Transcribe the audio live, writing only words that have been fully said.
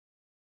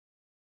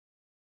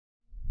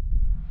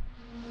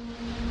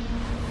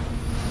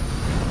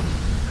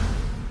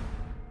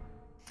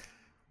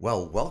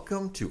Well,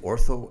 welcome to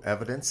Ortho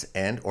Evidence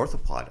and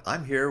Orthopod.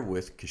 I'm here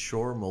with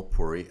Kishore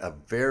Mulpuri, a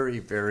very,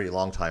 very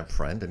long-time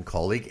friend and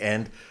colleague.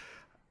 And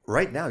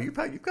right now, you've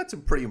got some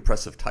pretty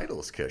impressive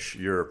titles, Kish.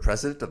 You're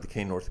president of the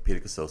Canadian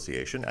Orthopedic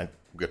Association, and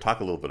we're going to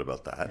talk a little bit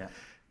about that. Yeah.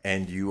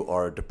 And you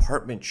are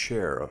department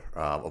chair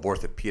of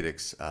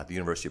orthopedics at the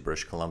University of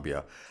British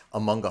Columbia,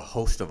 among a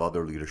host of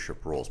other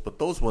leadership roles. But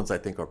those ones I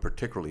think are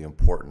particularly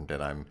important,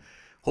 and I'm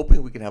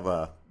hoping we can have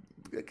a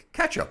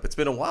catch up. It's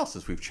been a while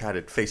since we've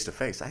chatted face to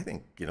face. I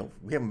think,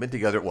 we haven't been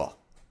together. Well,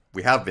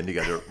 we have been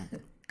together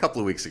a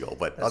couple of weeks ago,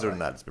 but other than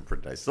that, it's been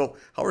pretty nice. So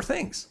how are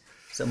things?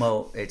 So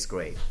Mo, it's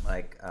great.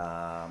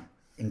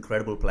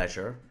 Incredible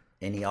pleasure.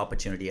 Any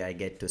opportunity I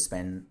get to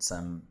spend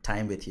some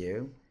time with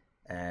you.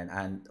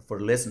 And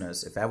for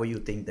listeners, if ever you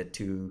think that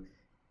two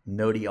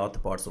nerdy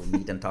orthopods will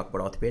meet and talk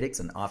about orthopedics,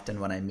 and often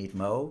when I meet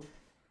Mo,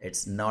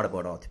 it's not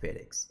about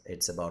orthopedics.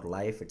 It's about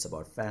life, it's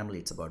about family,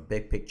 it's about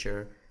big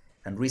picture.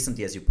 And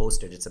recently, as you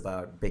posted, it's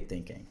about big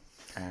thinking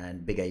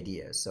and big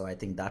ideas. So I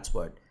think that's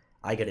what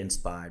I get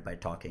inspired by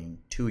talking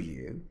to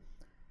you.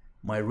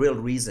 My real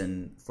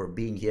reason for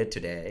being here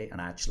today and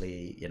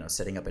actually,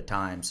 setting up a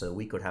time so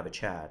we could have a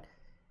chat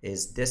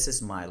is this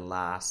is my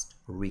last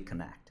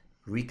Reconnect.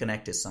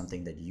 Reconnect is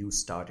something that you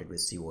started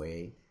with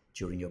COA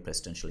during your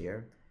presidential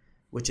year,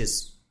 which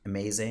is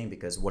amazing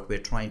because what we're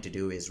trying to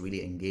do is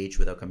really engage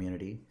with our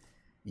community.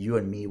 You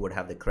and me would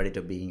have the credit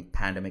of being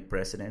pandemic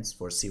presidents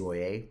for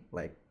COA,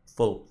 like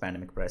full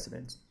pandemic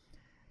presidents.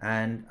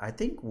 And I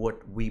think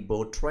what we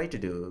both try to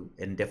do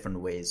in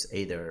different ways,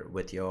 either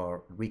with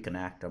your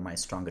Reconnect or my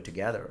Stronger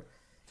Together,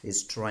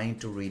 is trying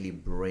to really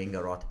bring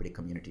our orthopedic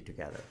community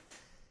together.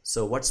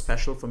 So what's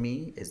special for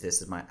me is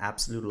this is my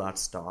absolute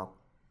last stop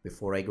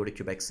before I go to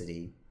Quebec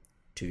City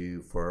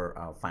for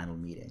our final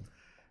meeting.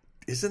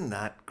 Isn't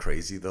that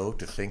crazy, though,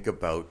 to think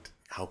about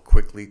how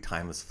quickly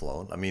time has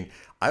flown? I mean,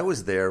 I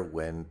was there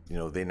when,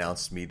 they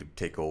announced me to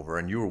take over,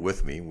 and you were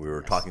with me. We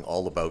were talking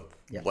all about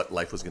what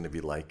life was going to be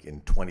like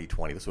in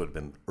 2020. This would have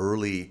been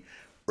early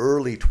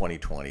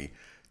 2020.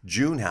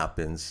 June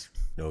happens.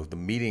 The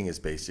meeting is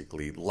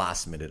basically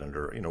last minute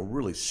under,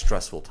 really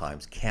stressful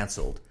times,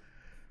 canceled.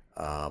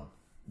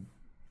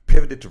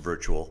 Pivoted to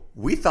virtual.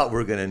 We thought we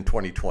were going to in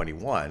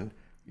 2021,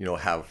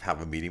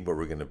 have a meeting where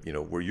we're going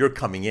to, where you're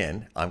coming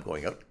in, I'm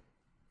going out.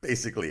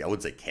 Basically, I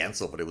wouldn't say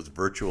cancel, but it was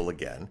virtual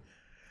again.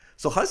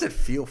 So how does it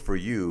feel for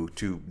you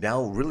to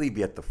now really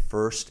be at the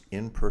first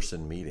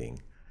in-person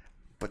meeting,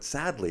 but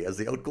sadly as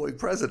the outgoing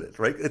president,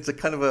 right? It's a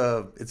kind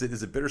of is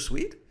it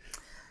bittersweet?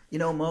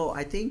 Mo,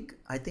 I think,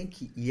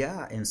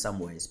 yeah, in some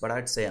ways, but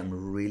I'd say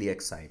I'm really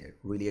excited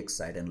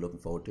and looking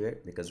forward to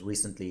it because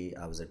recently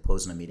I was at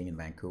Posner meeting in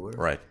Vancouver.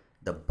 Right.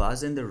 The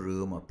buzz in the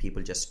room of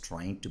people just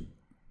trying to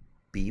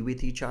be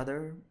with each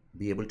other,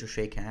 be able to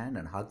shake hands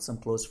and hug some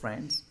close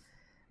friends.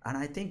 And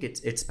I think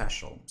it's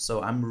special.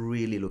 So I'm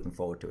really looking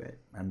forward to it.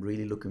 I'm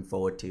really looking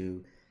forward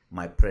to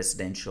my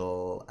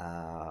presidential,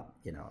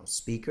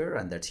 speaker,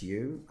 and that's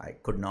you. I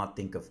could not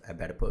think of a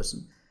better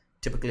person.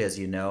 Typically, as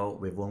you know,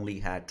 we've only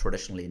had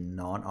traditionally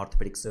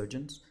non-orthopedic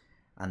surgeons.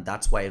 And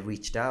that's why I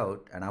reached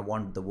out. And I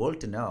want the world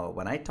to know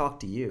when I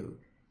talk to you,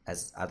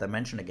 as I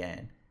mentioned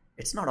again,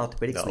 it's not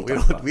orthopedics.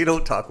 No, we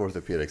don't talk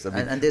orthopedics. I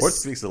mean,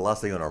 orthopedics is the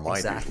last thing on our mind.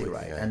 Exactly usually.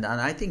 right. Yeah. And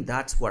I think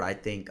that's what I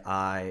think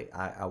I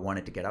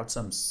wanted to get out. So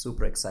I'm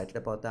super excited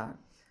about that.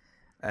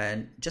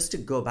 And just to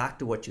go back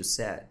to what you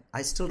said,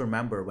 I still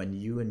remember when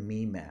you and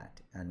me met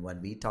and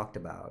when we talked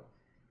about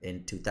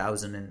in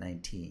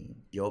 2019,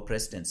 your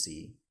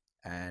presidency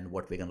and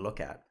what we're going to look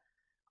at.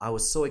 I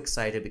was so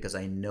excited because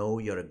I know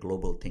you're a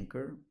global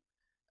thinker.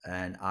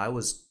 And I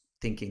was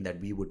thinking that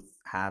we would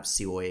have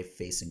COA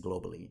facing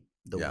globally.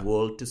 The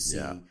world to see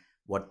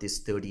what these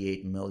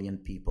 38 million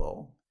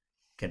people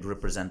can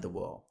represent the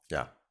world.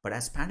 Yeah. But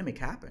as pandemic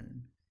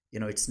happened,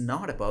 it's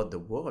not about the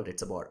world.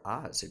 It's about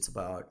us. It's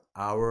about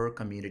our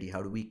community.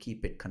 How do we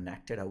keep it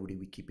connected? How do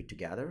we keep it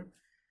together?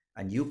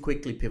 And you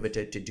quickly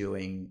pivoted to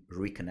doing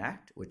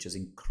Reconnect, which is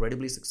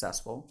incredibly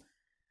successful.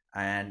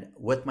 And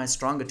with my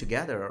Stronger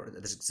Together,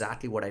 that's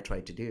exactly what I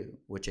tried to do,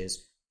 which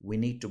is we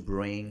need to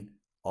bring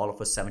all of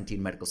our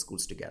 17 medical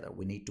schools together.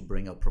 We need to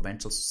bring our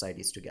provincial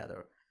societies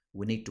together.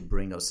 We need to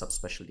bring our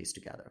subspecialties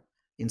together.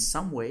 In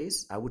some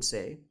ways, I would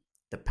say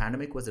the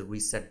pandemic was a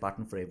reset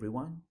button for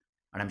everyone.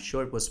 And I'm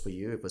sure it was for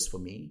you, it was for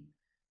me.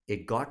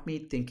 It got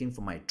me thinking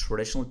from my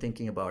traditional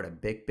thinking about a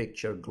big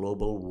picture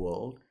global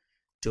world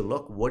to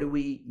look, what do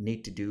we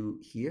need to do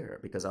here?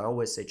 Because I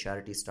always say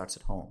charity starts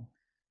at home,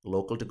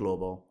 local to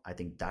global. I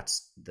think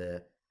that's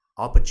the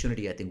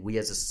opportunity I think we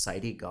as a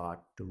society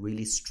got to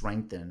really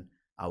strengthen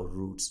our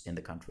roots in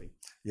the country.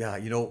 Yeah,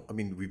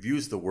 we've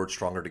used the word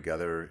Stronger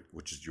Together,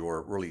 which is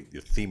your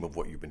theme of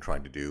what you've been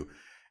trying to do.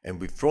 And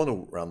we've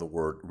thrown around the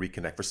word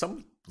Reconnect. For some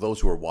of those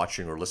who are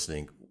watching or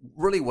listening,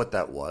 really what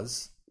that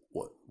was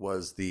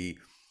the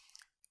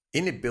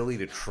inability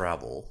to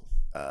travel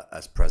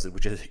as president,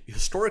 which is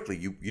historically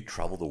you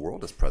travel the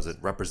world as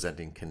president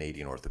representing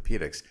Canadian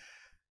orthopedics.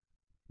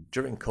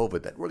 During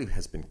COVID, that really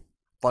has been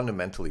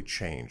fundamentally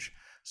changed.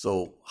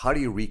 So how do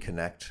you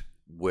reconnect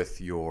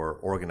with your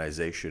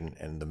organization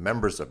and the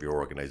members of your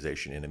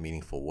organization in a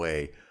meaningful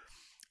way.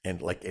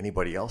 And like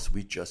anybody else,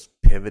 we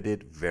just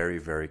pivoted very,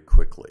 very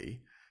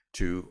quickly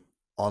to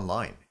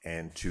online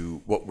and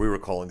to what we were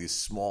calling these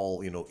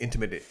small,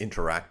 intimate,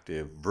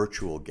 interactive,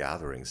 virtual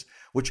gatherings,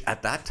 which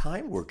at that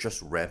time were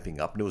just ramping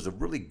up. And it was a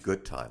really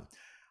good time.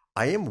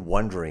 I am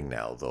wondering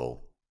now,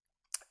 though,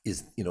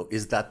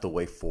 is that the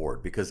way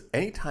forward? Because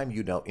anytime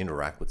you now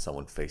interact with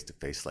someone face to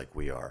face like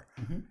we are,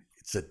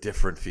 it's a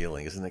different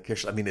feeling, isn't it,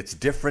 Kish? I mean, it's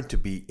different to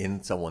be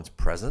in someone's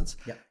presence.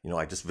 Yeah.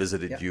 I just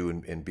visited you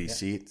in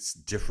BC. Yeah. It's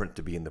different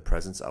to be in the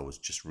presence. I was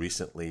just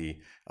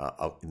recently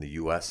out in the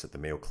US at the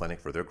Mayo Clinic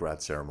for their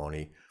grad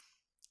ceremony.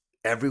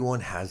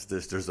 Everyone has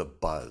this, there's a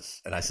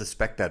buzz. And I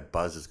suspect that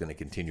buzz is going to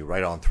continue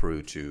right on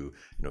through to,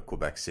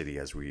 Quebec City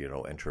as we,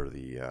 enter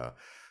the,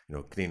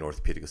 Canadian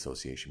Orthopedic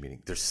Association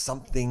meeting. There's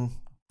something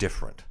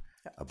different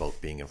about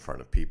being in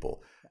front of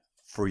people.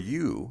 For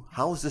you,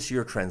 how has this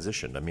year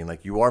transitioned? I mean,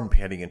 like you are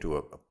heading into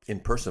a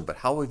in-person, but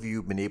how have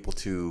you been able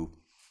to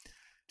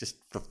just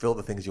fulfill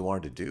the things you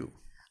wanted to do?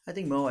 I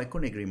think, Mo, I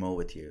couldn't agree more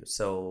with you.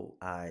 So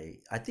I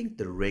think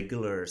the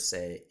regulars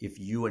say, if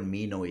you and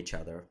me know each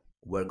other,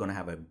 we're going to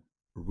have a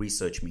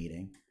research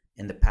meeting.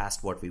 In the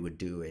past, what we would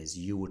do is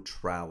you would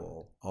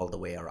travel all the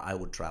way, or I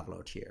would travel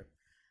out here.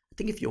 I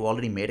think if you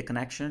already made a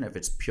connection, if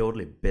it's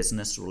purely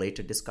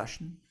business-related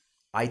discussion,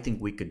 I think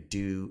we could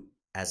do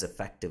as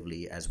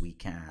effectively as we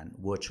can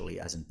virtually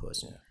as in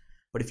person. Yeah.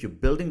 But if you're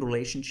building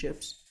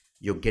relationships,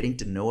 you're getting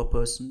to know a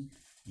person,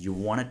 you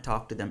want to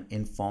talk to them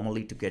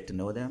informally to get to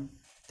know them,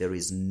 there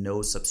is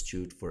no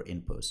substitute for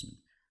in-person.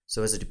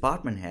 So as a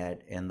department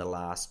head in the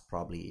last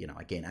probably,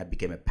 again, I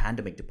became a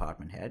pandemic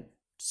department head.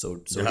 So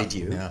did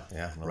you,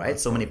 right?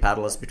 So many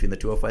parallels between the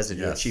two of us. And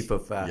you're chief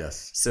of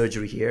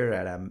surgery here,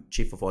 and I'm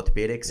chief of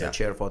orthopedics,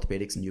 chair of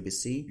orthopedics in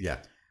UBC. Yeah.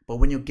 But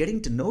when you're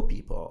getting to know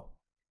people,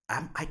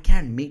 I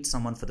can't meet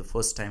someone for the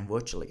first time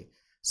virtually.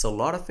 So a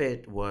lot of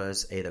it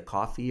was either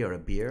coffee or a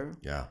beer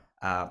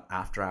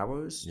after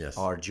hours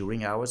or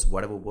during hours,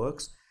 whatever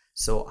works.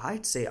 So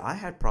I'd say I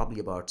had probably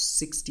about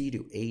 60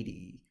 to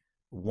 80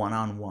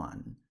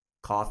 one-on-one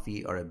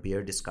coffee or a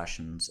beer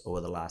discussions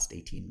over the last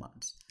 18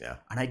 months. Yeah.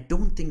 And I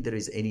don't think there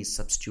is any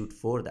substitute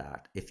for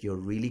that if you're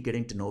really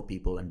getting to know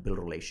people and build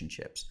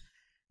relationships.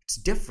 It's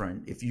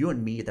different if you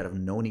and me that have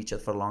known each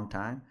other for a long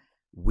time,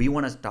 we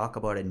want to talk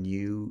about a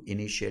new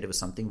initiative or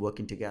something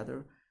working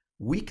together.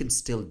 We can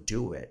still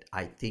do it,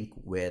 I think,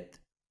 with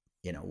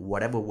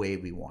whatever way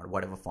we want,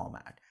 whatever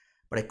format.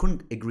 But I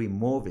couldn't agree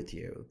more with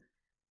you.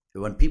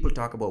 When people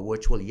talk about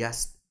virtual,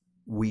 yes,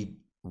 we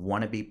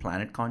want to be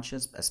planet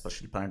conscious,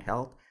 especially planet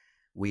health.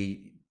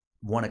 We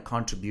want to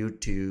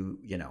contribute to,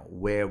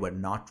 where we're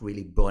not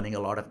really burning a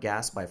lot of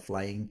gas by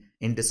flying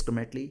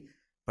indiscriminately.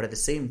 But at the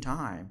same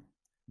time,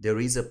 there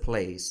is a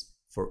place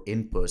for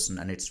in-person,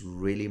 and it's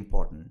really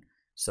important.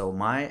 So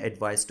my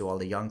advice to all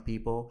the young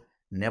people,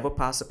 never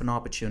pass up an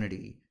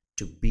opportunity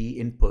to be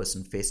in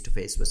person,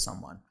 face-to-face with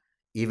someone,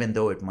 even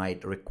though it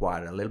might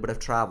require a little bit of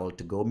travel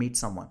to go meet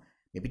someone.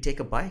 Maybe take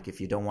a bike if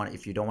you don't want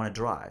to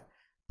drive,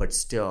 but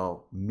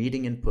still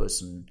meeting in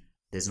person,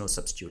 there's no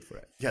substitute for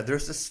it. Yeah,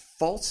 there's this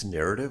false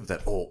narrative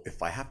that,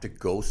 if I have to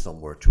go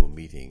somewhere to a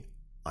meeting,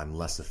 I'm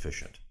less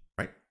efficient,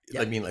 right?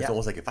 Yeah, I mean, it's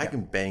almost like if I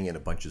can bang in a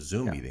bunch of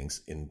Zoom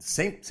meetings in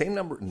same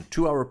number in a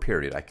 2-hour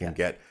period, I can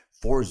get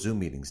 4 Zoom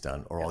meetings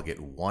done, or I'll get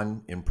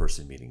 1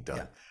 in-person meeting done.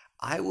 Yeah.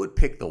 I would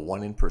pick the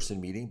 1 in-person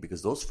meeting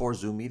because those 4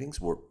 Zoom meetings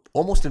were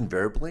almost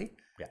invariably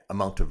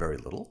amount to very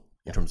little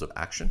in terms of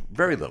action,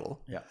 very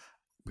little. Yeah.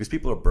 Because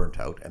people are burnt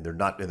out and they're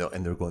not,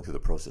 and they're going through the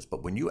process.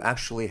 But when you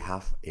actually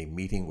have a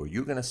meeting where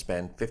you're going to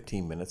spend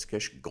 15 minutes,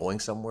 Kish, going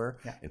somewhere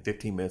and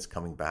 15 minutes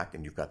coming back,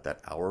 and you've got that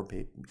hour,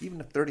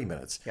 even 30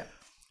 minutes. Yeah.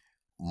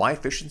 My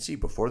efficiency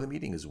before the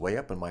meeting is way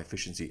up, and my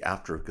efficiency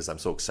after, because I'm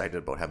so excited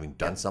about having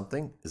done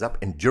something, is up.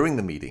 And during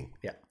the meeting,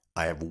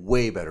 I have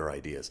way better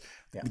ideas.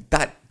 Yeah.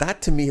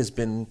 That to me has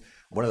been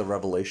one of the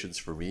revelations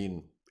for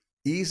me,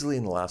 easily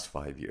in the last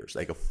 5 years,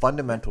 like a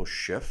fundamental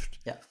shift.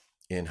 Yeah.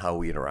 In how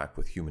we interact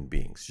with human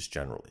beings, just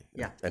generally.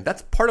 Yeah. And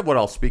that's part of what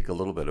I'll speak a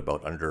little bit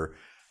about under,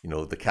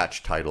 the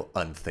catch title,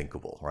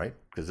 Unthinkable, right?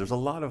 Because there's a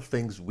lot of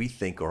things we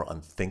think are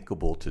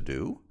unthinkable to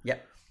do. Yeah.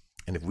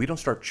 And if we don't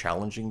start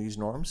challenging these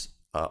norms,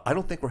 I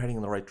don't think we're heading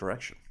in the right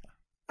direction.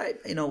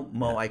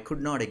 Mo, I could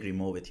not agree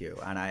more with you.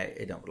 And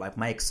like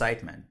my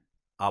excitement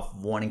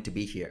of wanting to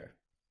be here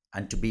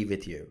and to be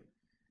with you.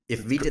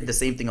 If we did the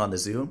same thing on the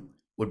Zoom,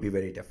 would be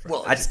very different.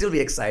 Well, I'd still be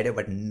excited,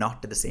 but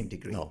not to the same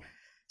degree. No.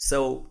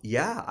 So,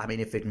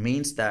 if it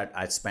means that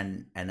I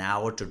spend an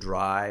hour to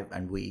drive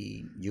and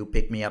you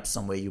pick me up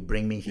somewhere, you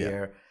bring me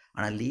here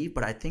and I leave.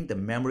 But I think the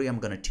memory I'm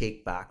going to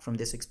take back from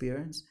this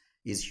experience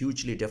is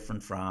hugely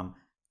different from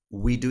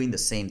we doing the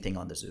same thing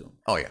on the Zoom.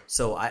 Oh, yeah.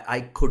 So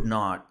I could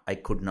not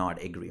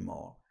agree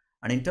more.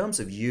 And in terms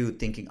of you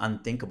thinking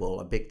unthinkable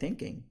or big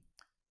thinking,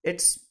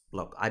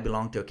 look, I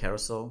belong to a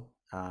carousel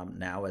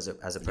now as a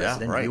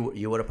president. Yeah, right.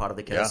 You were a part of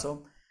the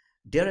carousel. Yeah.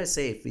 Dare I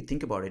say, if we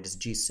think about it, it's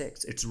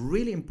G6. It's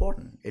really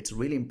important. It's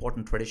really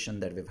important tradition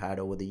that we've had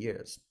over the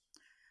years.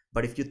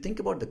 But if you think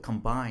about the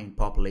combined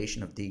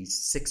population of these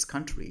 6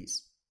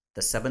 countries,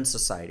 the 7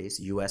 societies,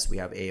 US, we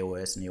have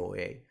AOS and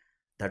AOA,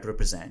 that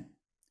represent,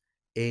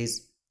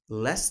 is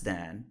less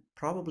than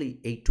probably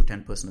 8 to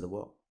 10% of the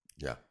world.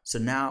 Yeah. So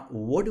now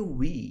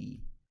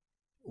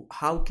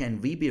how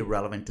can we be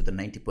relevant to the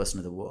 90%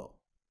 of the world,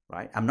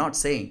 right? I'm not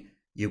saying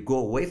you go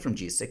away from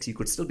G6, you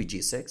could still be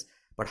G6,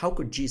 but how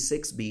could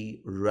G6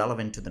 be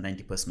relevant to the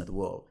 90% of the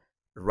world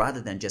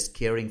rather than just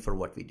caring for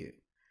what we do?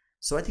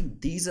 So I think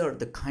these are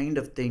the kind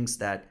of things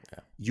that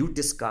you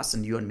discuss,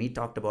 and you and me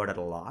talked about it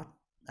a lot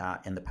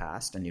in the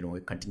past, and we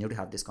continue to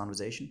have this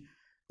conversation.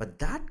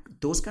 But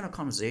those kind of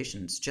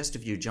conversations, just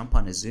if you jump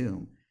on a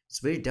Zoom, it's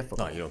very difficult.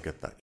 No, you don't get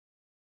that.